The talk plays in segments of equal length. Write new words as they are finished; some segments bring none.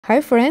Hi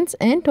friends,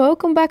 and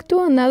welcome back to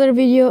another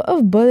video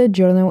of Bullet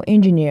Journal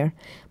Engineer.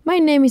 My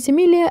name is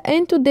Emilia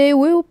and today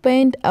we will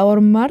paint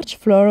our March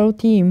floral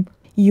theme.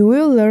 You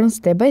will learn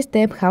step by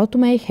step how to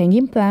make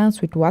hanging plants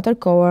with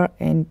watercolor,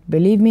 and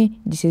believe me,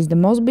 this is the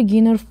most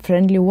beginner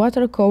friendly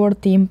watercolor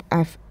theme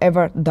I've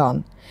ever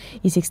done.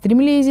 It's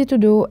extremely easy to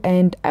do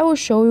and I will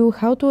show you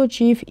how to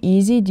achieve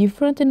easy,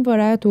 different and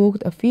varied look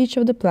of each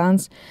of the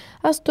plants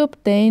as to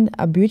obtain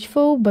a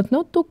beautiful but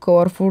not too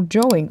colorful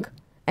drawing.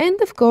 And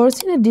of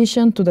course, in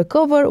addition to the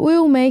cover, we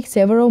will make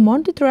several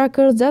Monty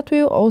trackers that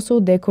will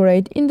also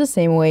decorate in the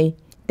same way.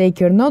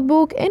 Take your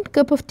notebook and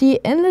cup of tea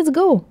and let's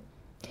go!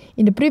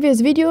 In the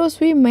previous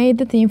videos, we made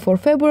the theme for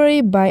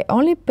February by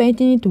only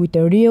painting it with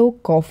a real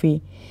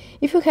coffee.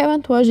 If you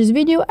haven't watched this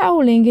video, I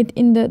will link it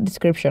in the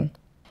description.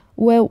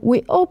 Well,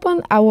 we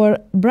open our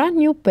brand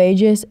new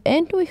pages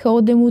and we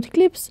hold them with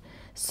clips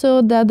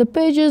so that the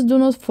pages do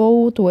not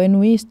fall when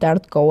we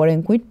start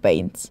coloring with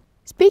paints.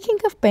 Speaking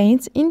of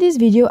paints, in this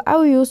video I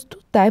will use two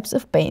types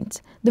of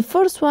paints. The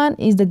first one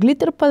is the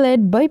glitter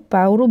palette by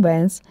Paul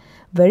Rubens,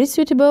 very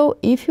suitable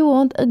if you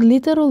want a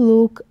glitter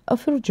look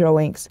of your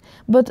drawings.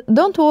 But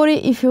don't worry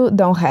if you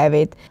don't have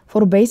it.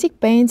 For basic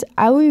paints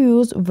I will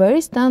use very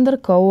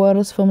standard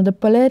colors from the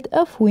palette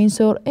of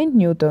Winsor &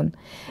 Newton,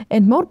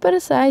 and more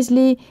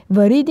precisely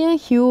Viridian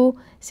Hue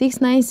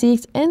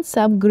 696 and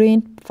Sap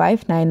Green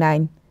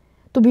 599.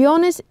 To be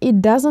honest,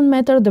 it doesn't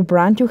matter the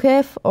brand you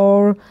have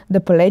or the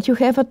palette you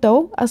have at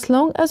all, as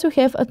long as you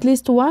have at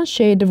least one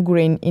shade of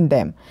green in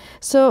them.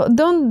 So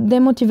don't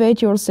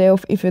demotivate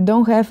yourself if you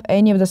don't have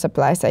any of the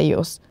supplies I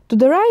use. To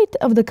the right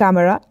of the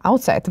camera,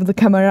 outside of the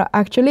camera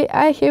actually,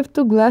 I have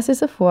two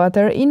glasses of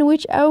water in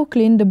which I will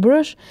clean the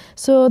brush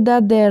so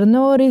that there are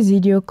no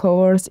residual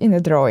colors in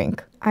the drawing.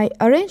 I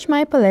arrange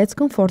my palettes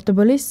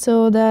comfortably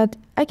so that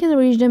I can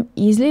reach them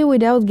easily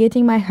without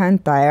getting my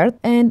hand tired,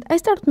 and I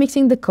start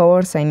mixing the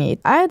colors I need.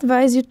 I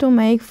advise you to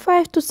make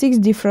 5 to 6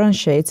 different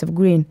shades of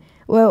green.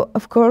 Well,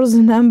 of course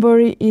the number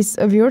is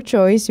of your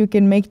choice, you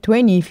can make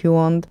 20 if you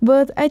want,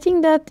 but I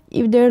think that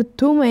if there are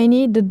too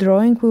many, the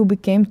drawing will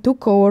become too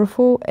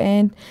colorful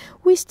and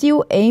we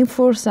still aim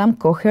for some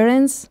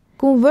coherence.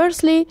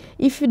 Conversely,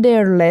 if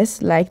there are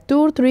less, like 2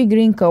 or 3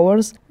 green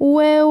colors,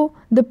 well,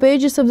 the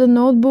pages of the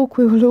notebook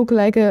will look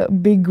like a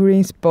big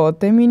green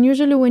spot. I mean,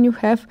 usually when you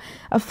have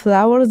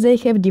flowers, they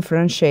have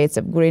different shades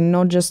of green,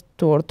 not just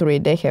 2 or 3,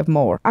 they have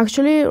more.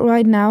 Actually,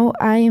 right now,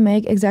 I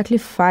make exactly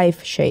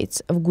 5 shades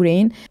of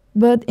green,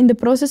 but in the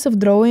process of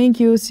drawing,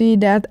 you see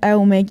that I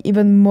will make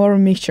even more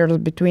mixtures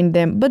between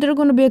them, but they're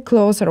gonna be a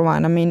closer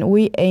one. I mean,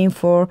 we aim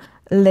for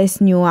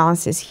less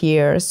nuances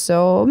here,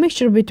 so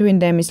mixture between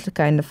them is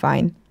kind of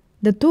fine.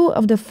 The 2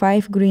 of the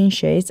 5 green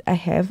shades I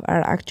have are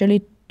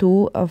actually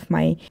 2 of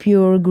my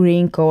pure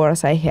green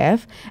colors I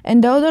have,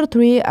 and the other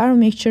 3 are a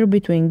mixture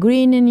between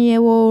green and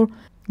yellow,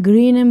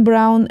 green and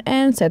brown,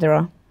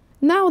 etc.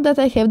 Now that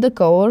I have the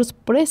colors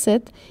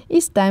preset,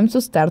 it's time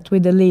to start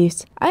with the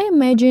leaves. I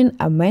imagine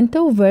a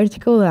mental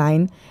vertical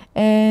line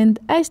and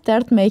I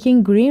start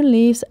making green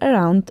leaves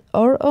around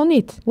or on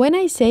it. When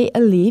I say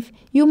a leaf,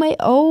 you may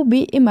all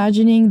be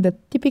imagining the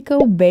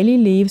typical belly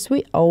leaves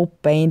we all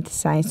paint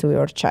since we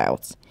were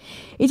childs.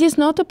 It is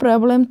not a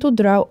problem to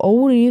draw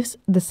all leaves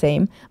the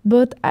same,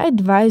 but I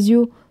advise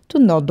you to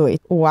not do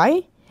it.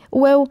 Why?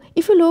 Well,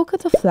 if you look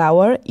at a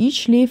flower,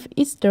 each leaf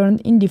is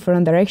turned in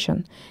different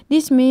direction.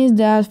 This means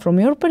that from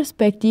your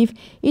perspective,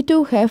 it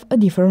will have a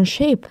different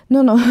shape.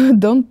 No,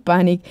 don't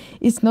panic.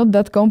 It's not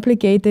that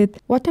complicated.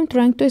 What I'm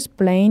trying to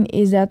explain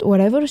is that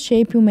whatever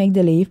shape you make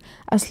the leaf,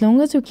 as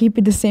long as you keep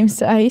it the same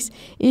size,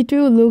 it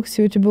will look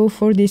suitable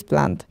for this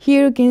plant.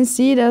 Here you can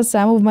see that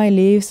some of my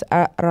leaves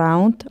are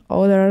round,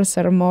 others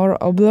are more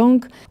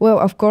oblong. Well,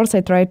 of course,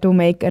 I try to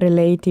make a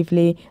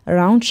relatively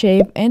round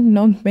shape and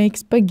not make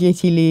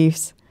spaghetti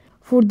leaves.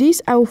 For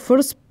this, I will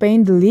first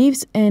paint the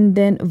leaves and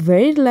then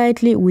very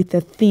lightly with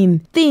a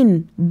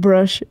thin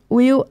brush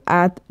we will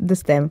add the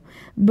stem.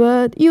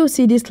 But you'll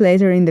see this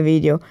later in the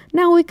video.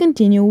 Now we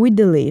continue with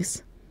the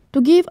leaves.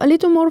 To give a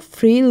little more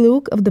free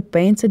look of the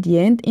paints at the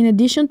end, in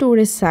addition to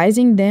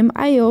resizing them,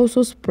 I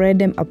also spread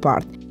them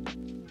apart.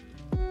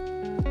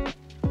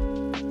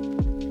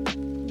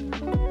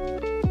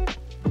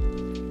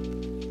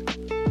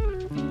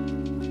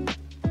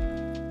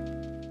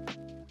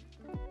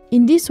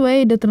 In this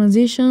way, the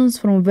transitions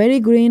from very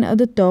green at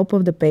the top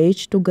of the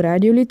page to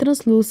gradually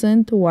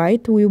translucent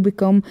white will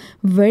become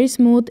very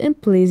smooth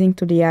and pleasing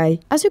to the eye.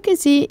 As you can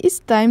see, it's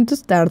time to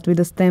start with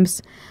the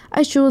stems.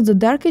 I choose the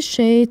darkest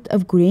shade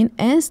of green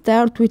and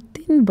start with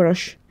thin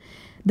brush.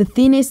 The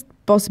thinnest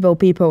possible,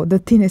 people, the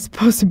thinnest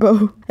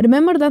possible.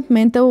 Remember that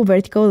mental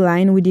vertical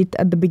line we did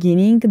at the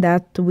beginning,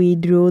 that we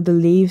drew the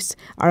leaves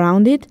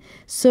around it?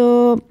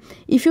 So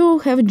if you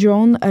have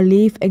drawn a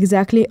leaf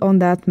exactly on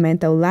that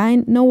mental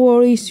line, no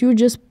worries, you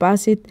just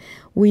pass it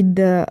with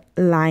the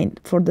line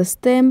for the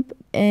stem,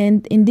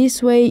 and in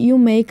this way you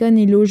make an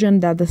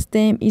illusion that the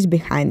stem is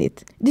behind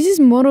it. This is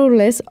more or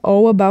less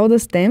all about the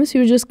stems.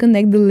 You just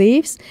connect the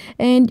leaves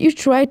and you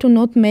try to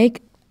not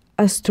make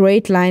a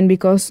straight line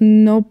because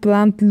no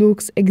plant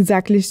looks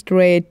exactly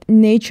straight.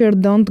 Nature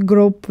don't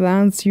grow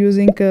plants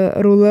using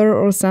a ruler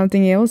or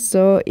something else,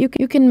 so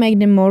you can make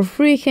them more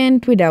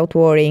freehand without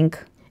worrying.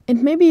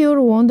 And maybe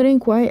you're wondering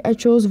why I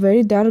chose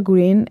very dark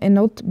green and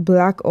not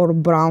black or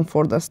brown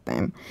for the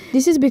stem.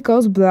 This is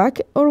because black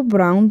or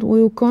brown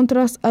will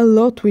contrast a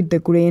lot with the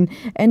green,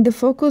 and the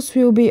focus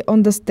will be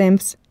on the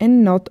stems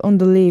and not on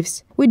the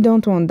leaves. We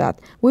don't want that.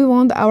 We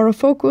want our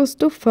focus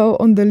to fall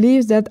on the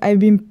leaves that I've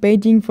been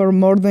painting for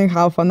more than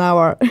half an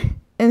hour.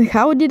 And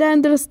how did I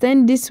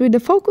understand this with the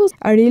focus?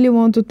 I really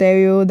want to tell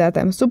you that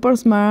I'm super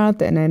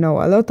smart and I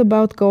know a lot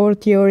about color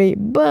theory,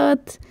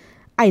 but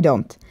I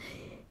don't.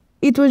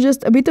 It was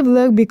just a bit of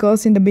luck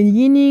because in the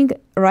beginning,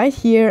 right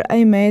here,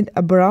 I made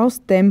a brown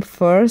stem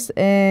first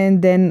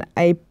and then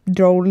I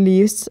drew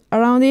leaves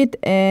around it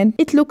and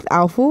it looked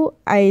awful.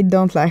 I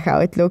don't like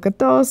how it looked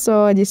at all,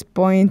 so at this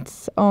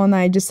point on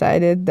I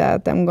decided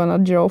that I'm gonna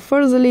draw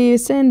first the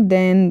leaves and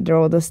then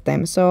draw the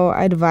stem, so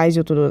I advise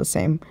you to do the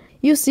same.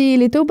 You see,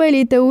 little by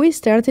little we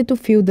started to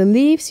fill the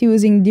leaves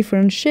using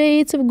different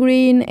shades of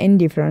green and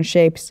different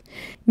shapes.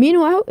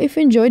 Meanwhile, if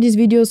you enjoyed this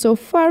video so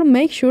far,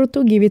 make sure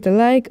to give it a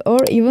like or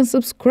even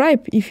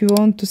subscribe if you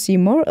want to see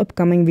more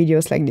upcoming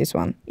videos like this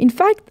one. In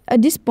fact,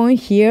 at this point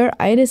here,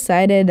 I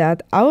decided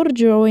that our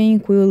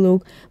drawing will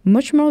look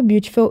much more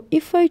beautiful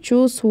if I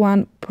choose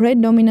one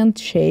predominant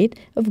shade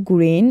of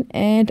green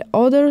and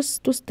others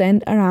to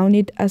stand around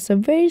it as a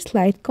very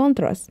slight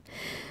contrast.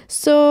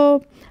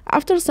 So,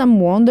 after some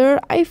wonder,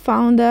 I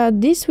found that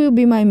this will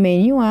be my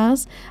main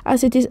nuance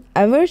as it is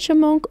average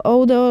among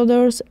all the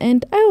others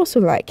and I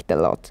also like it a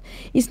lot.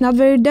 It's not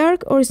very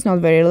dark or it's not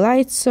very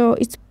light, so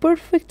it's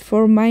perfect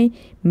for my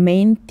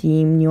main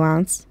theme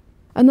nuance.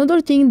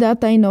 Another thing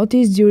that I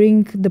noticed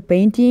during the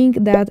painting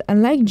that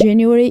unlike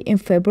January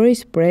and February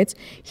spreads,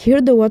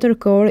 here the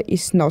watercolor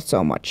is not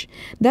so much.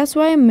 That's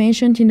why I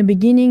mentioned in the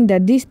beginning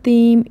that this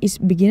theme is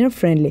beginner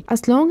friendly.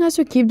 As long as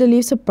you keep the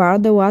leaves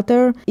apart, the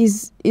water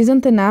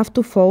isn't enough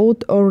to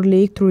float or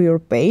leak through your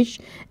page,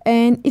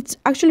 and it's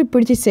actually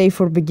pretty safe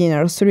for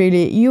beginners,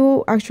 really.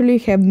 You actually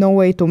have no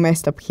way to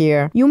mess up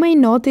here. You may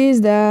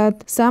notice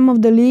that some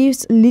of the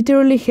leaves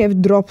literally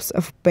have drops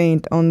of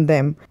paint on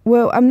them.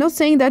 Well, I'm not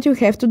saying that you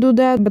have to do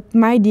that, but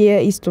my idea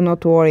is to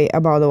not worry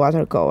about the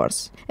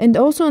watercolors. And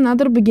also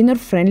another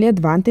beginner-friendly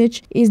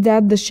advantage is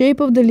that the shape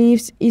of the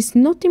leaves is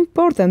not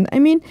important. I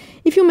mean,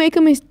 if you make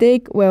a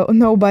mistake, well,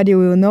 nobody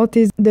will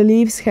notice. The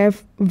leaves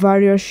have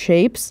various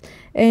shapes,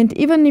 and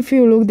even if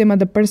you look them at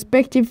the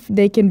perspective,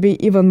 they can be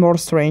even more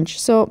strange.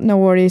 So no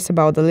worries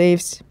about the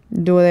leaves.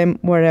 Do them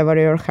wherever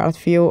your heart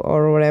feel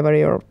or wherever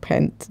your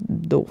pen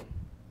do,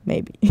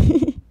 maybe.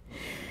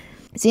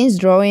 Since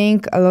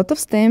drawing a lot of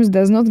stems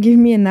does not give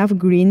me enough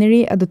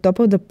greenery at the top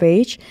of the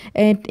page,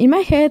 and in my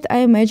head I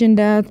imagine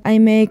that I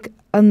make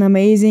an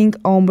amazing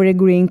ombre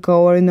green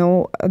color, at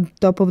the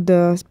top of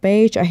the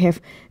page I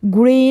have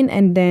green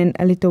and then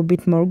a little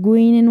bit more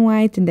green and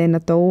white and then a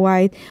tall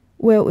white.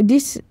 Well,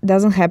 this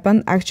doesn't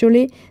happen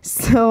actually,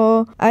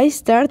 so I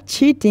start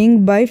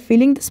cheating by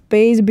filling the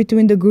space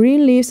between the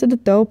green leaves at the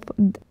top,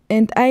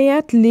 and I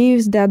add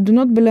leaves that do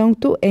not belong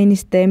to any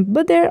stem,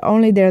 but they're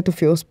only there to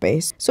fill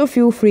space, so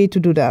feel free to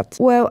do that.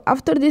 Well,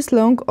 after this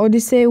long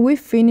odyssey, we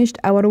finished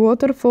our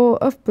waterfall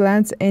of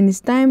plants and it's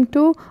time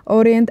to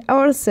orient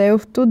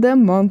ourselves to the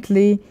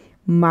monthly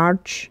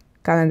March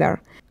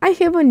calendar. I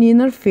have an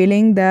inner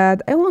feeling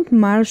that I want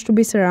March to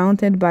be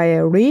surrounded by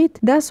a wreath.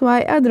 That's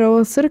why I draw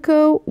a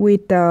circle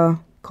with a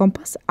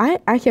compass. I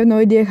have no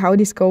idea how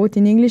this is called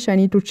in English, I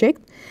need to check.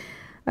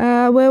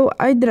 Well,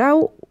 I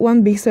draw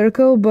one big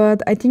circle,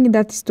 but I think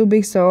that is too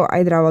big, so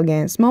I draw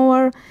again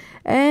smaller.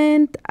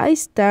 And I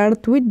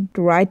start with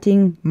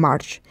writing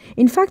March.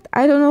 In fact,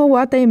 I don't know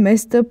what I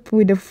messed up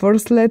with the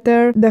first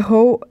letter. The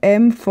whole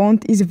M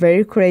font is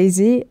very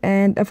crazy,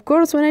 and of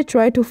course when I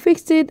try to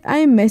fix it,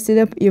 I mess it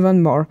up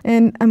even more.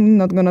 And I'm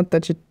not gonna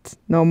touch it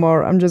no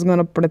more, I'm just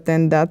gonna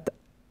pretend that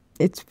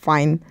it's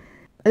fine.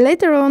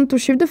 Later on, to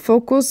shift the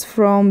focus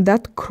from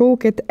that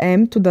crooked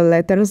M to the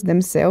letters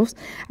themselves,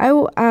 I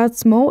will add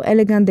small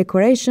elegant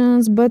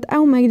decorations, but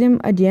I'll make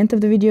them at the end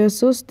of the video,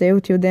 so stay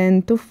till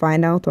then to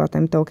find out what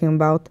I'm talking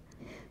about.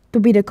 To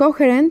be the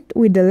coherent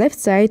with the left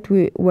side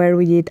where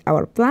we did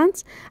our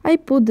plants, I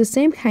put the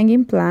same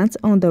hanging plants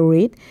on the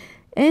wreath,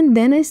 and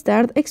then I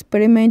start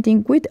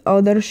experimenting with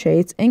other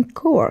shades and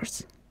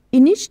colors.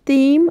 In each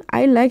theme,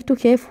 I like to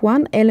have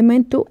one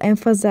element to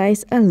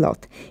emphasize a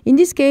lot. In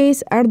this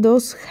case are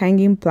those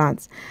hanging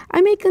plants.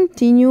 I may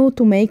continue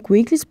to make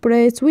weekly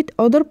spreads with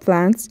other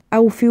plants. I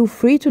will feel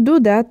free to do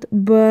that,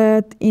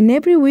 but in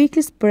every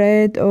weekly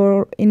spread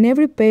or in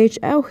every page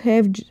I'll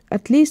have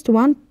at least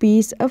one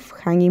piece of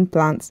hanging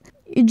plants.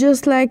 It's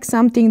just like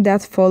something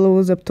that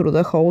follows up through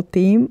the whole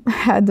theme.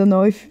 I don't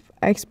know if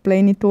I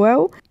explain it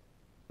well.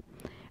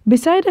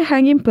 Beside the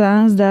hanging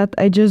plants that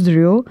I just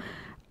drew,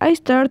 I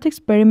start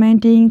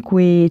experimenting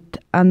with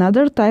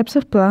another types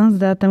of plants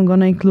that I'm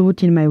gonna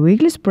include in my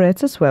weekly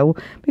spreads as well,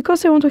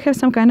 because I want to have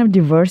some kind of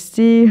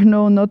diversity,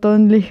 not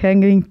only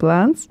hanging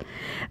plants.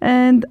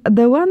 And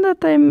the one that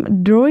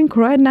I'm drawing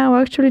right now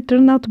actually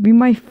turned out to be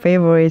my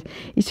favorite.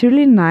 It's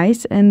really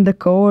nice and the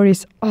color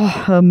is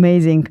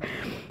amazing.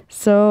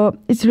 So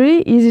it's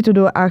really easy to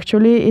do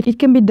actually. It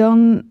can be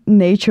done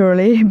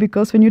naturally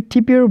because when you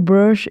tip your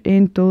brush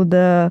into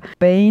the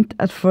paint,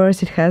 at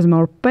first it has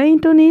more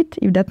paint on it,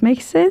 if that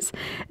makes sense.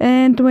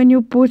 And when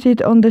you put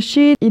it on the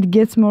sheet, it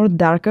gets more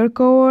darker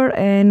color,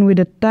 and with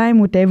the time,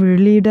 with every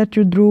leaf that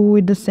you drew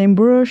with the same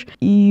brush,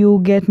 you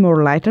get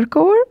more lighter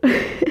color.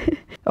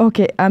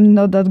 Okay, I'm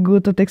not that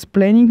good at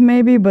explaining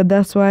maybe, but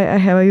that's why I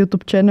have a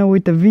YouTube channel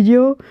with a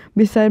video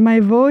beside my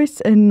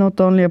voice and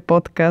not only a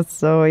podcast.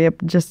 So yep,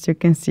 just you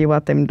can see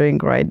what I'm doing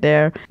right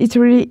there. It's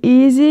really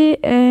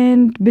easy,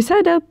 and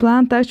beside that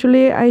plant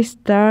actually I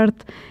start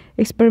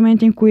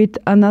experimenting with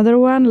another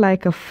one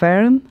like a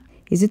fern.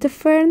 Is it a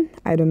fern?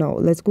 I don't know,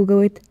 let's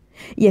Google it.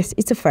 Yes,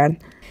 it's a fern.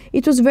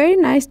 It was very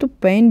nice to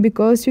paint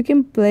because you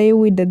can play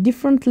with the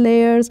different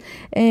layers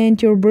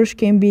and your brush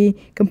can be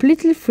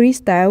completely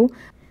freestyle.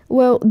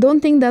 Well,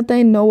 don't think that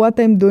I know what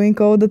I'm doing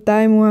all the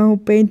time while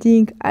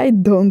painting. I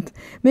don't.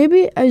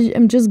 Maybe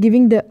I'm just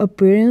giving the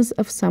appearance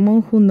of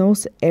someone who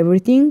knows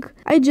everything.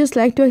 I just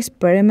like to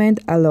experiment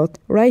a lot.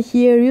 Right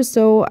here you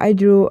saw I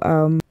drew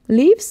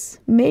leaves,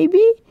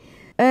 maybe?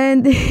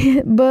 And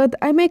but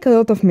I make a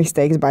lot of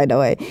mistakes, by the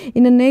way.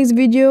 In the next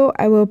video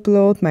I will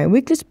upload my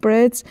weekly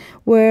spreads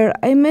where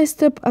I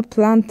messed up a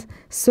plant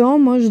so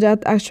much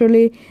that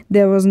actually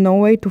there was no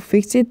way to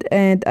fix it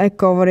and I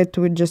covered it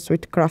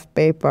with craft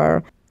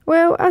paper.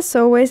 Well, as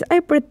always,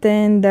 I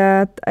pretend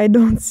that I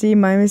don't see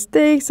my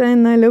mistakes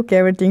and I look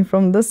everything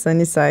from the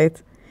sunny side.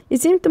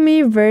 It seemed to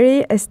me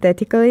very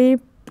aesthetically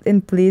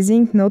and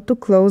pleasing not to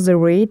close the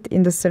wreath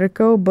in the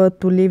circle but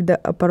to leave the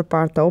upper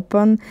part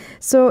open,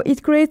 so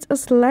it creates a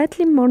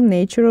slightly more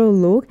natural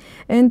look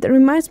and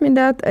reminds me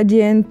that at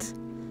the end,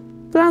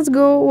 plants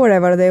go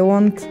wherever they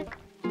want.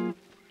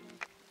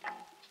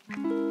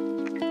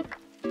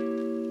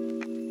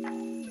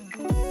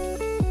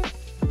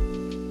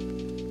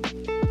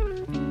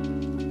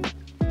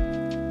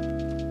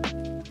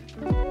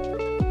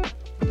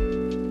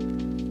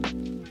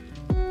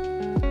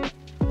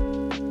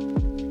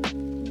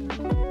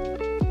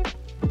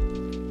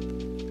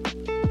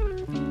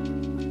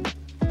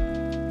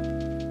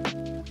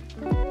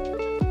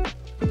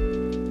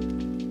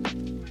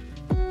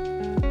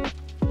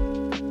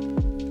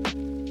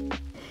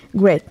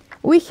 Great,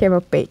 we have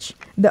a page.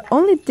 The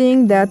only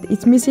thing that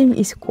is missing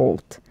is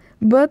quote.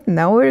 But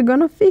now we're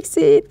gonna fix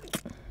it.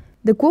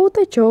 The quote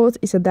I chose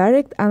is a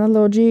direct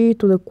analogy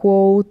to the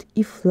quote,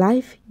 "If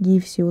life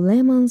gives you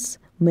lemons,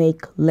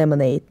 make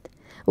lemonade."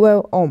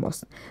 Well,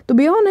 almost. To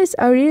be honest,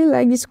 I really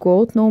like this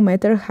quote no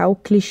matter how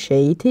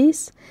cliché it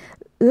is.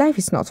 Life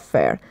is not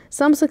fair.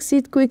 Some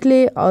succeed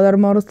quickly, others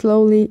more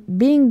slowly.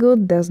 Being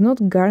good does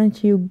not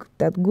guarantee you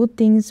that good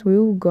things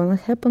will gonna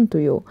happen to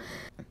you.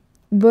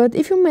 But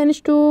if you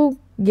manage to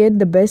get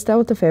the best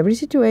out of every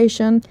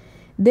situation,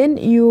 then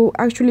you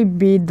actually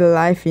beat the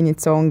life in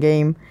its own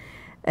game.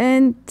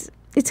 And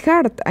it's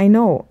hard, I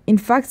know. In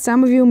fact,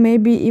 some of you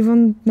maybe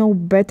even know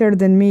better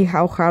than me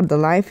how hard the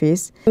life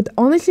is. But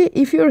honestly,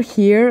 if you're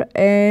here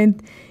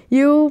and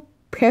you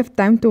have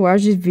time to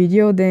watch this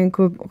video, then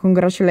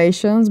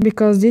congratulations,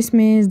 because this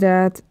means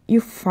that you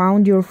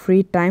found your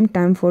free time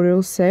for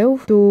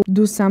yourself to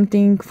do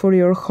something for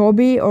your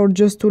hobby or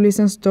just to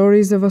listen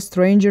stories of a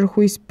stranger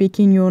who is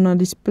picking you on a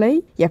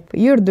display. Yep,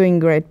 you're doing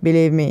great,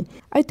 believe me.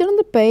 I turn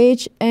the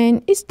page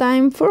and it's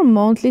time for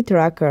monthly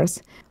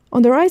trackers.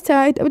 On the right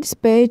side of this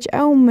page,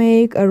 I'll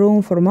make a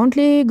room for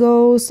monthly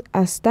goals,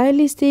 a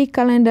stylistic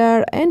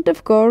calendar, and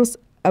of course,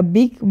 a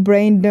big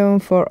brain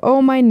dump for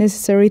all my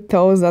necessary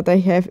thoughts that I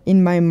have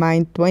in my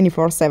mind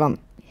 24/7.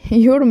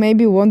 You're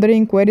maybe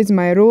wondering where is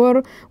my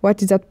ruler,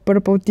 what is that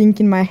purple thing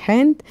in my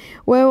hand?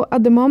 Well,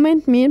 at the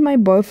moment, me and my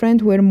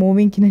boyfriend were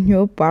moving in a new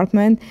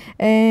apartment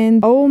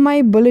and all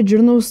my bullet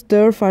journal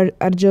stuff are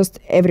just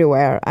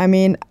everywhere. I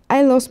mean,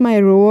 I lost my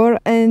ruler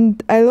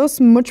and I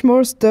lost much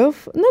more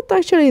stuff. Not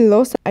actually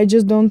lost, I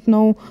just don't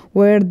know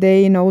where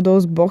they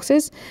those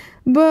boxes.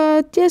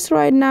 But yes,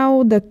 right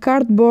now the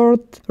cardboard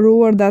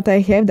ruler that I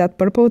have, that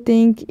purple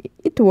thing,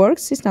 it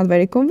works. It's not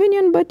very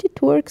convenient, but it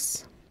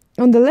works.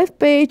 On the left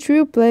page,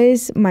 we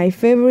place my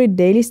favorite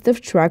daily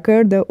stuff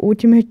tracker, the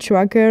ultimate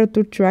tracker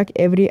to track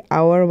every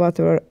hour what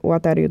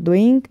are you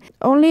doing.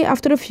 Only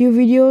after a few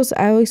videos,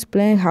 I will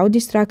explain how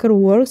this tracker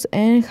works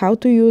and how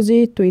to use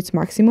it to its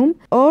maximum.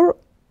 Or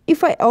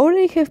if I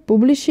already have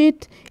published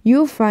it,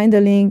 you'll find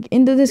a link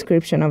in the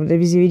description of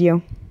this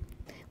video.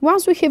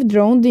 Once we have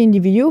drawn the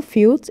individual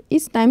fields,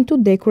 it's time to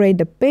decorate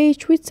the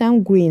page with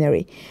some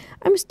greenery.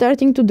 I'm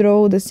starting to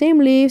draw the same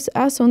leaves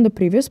as on the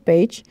previous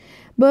page,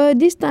 but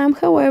this time,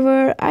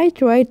 however, I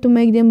tried to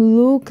make them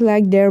look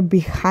like they're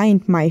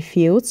behind my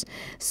fields,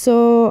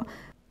 so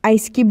I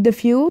skip the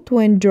field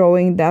when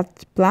drawing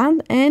that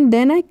plant and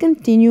then I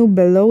continue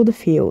below the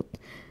field.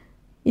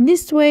 In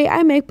this way,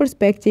 I make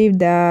perspective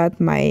that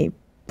my,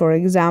 for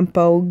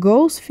example,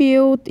 ghost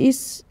field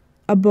is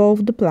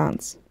above the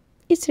plants.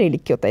 It's really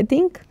cute, I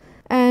think.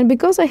 And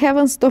because I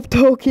haven't stopped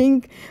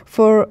talking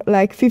for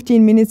like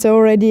 15 minutes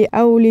already,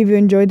 I will leave you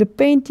enjoy the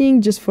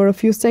painting just for a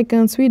few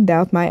seconds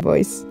without my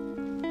voice.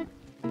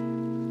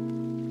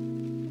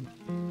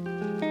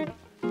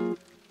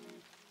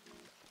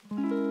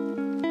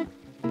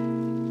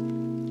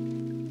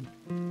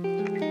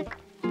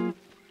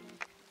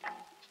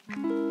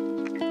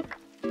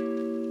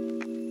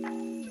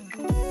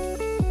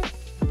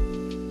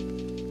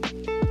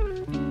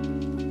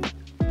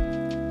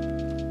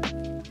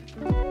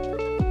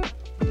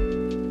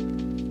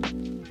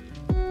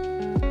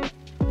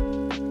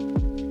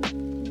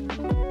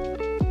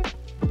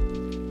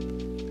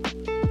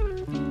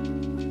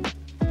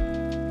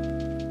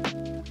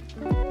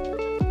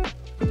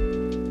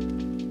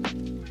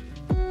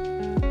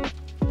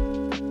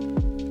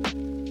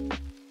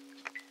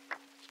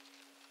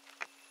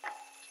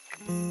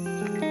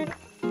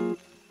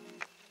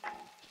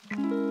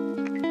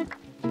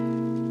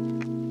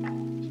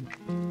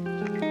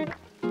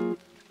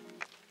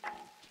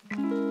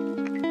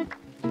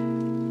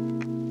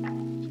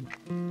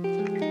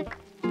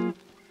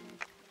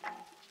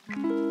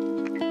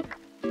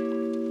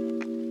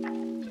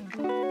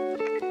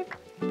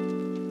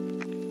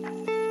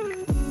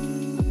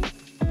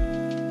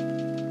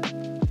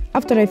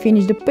 After I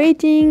finish the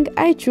painting,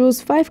 I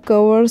choose 5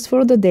 colors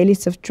for the daily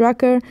stuff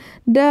tracker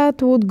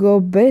that would go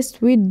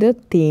best with the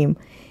theme.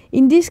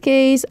 In this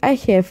case, I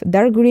have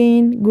dark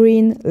green,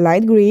 green,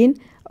 light green,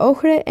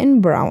 ochre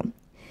and brown.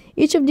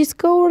 Each of these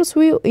colors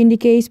will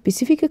indicate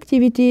specific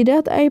activity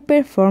that I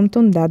performed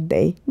on that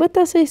day. But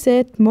as I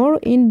said, more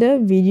in the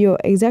video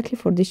exactly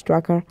for this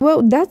tracker.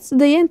 Well, that's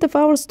the end of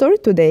our story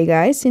today,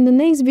 guys. In the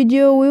next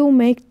video, we will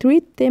make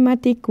 3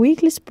 thematic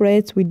weekly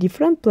spreads with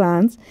different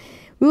plants.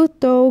 We'll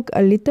talk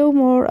a little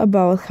more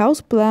about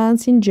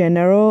houseplants in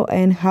general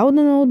and how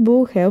the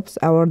notebook helps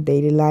our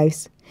daily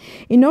lives.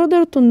 In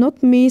order to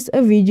not miss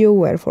a video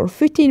where for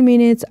 15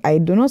 minutes I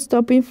do not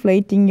stop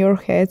inflating your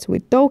heads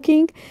with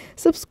talking,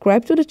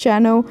 subscribe to the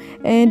channel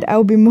and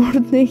I'll be more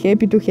than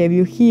happy to have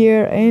you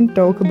here and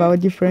talk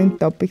about different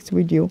topics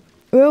with you.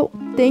 Well,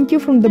 thank you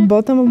from the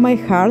bottom of my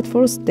heart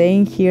for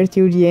staying here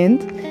till the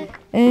end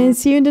and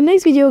see you in the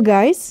next video,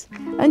 guys.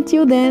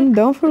 Until then,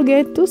 don't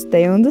forget to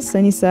stay on the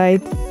sunny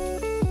side.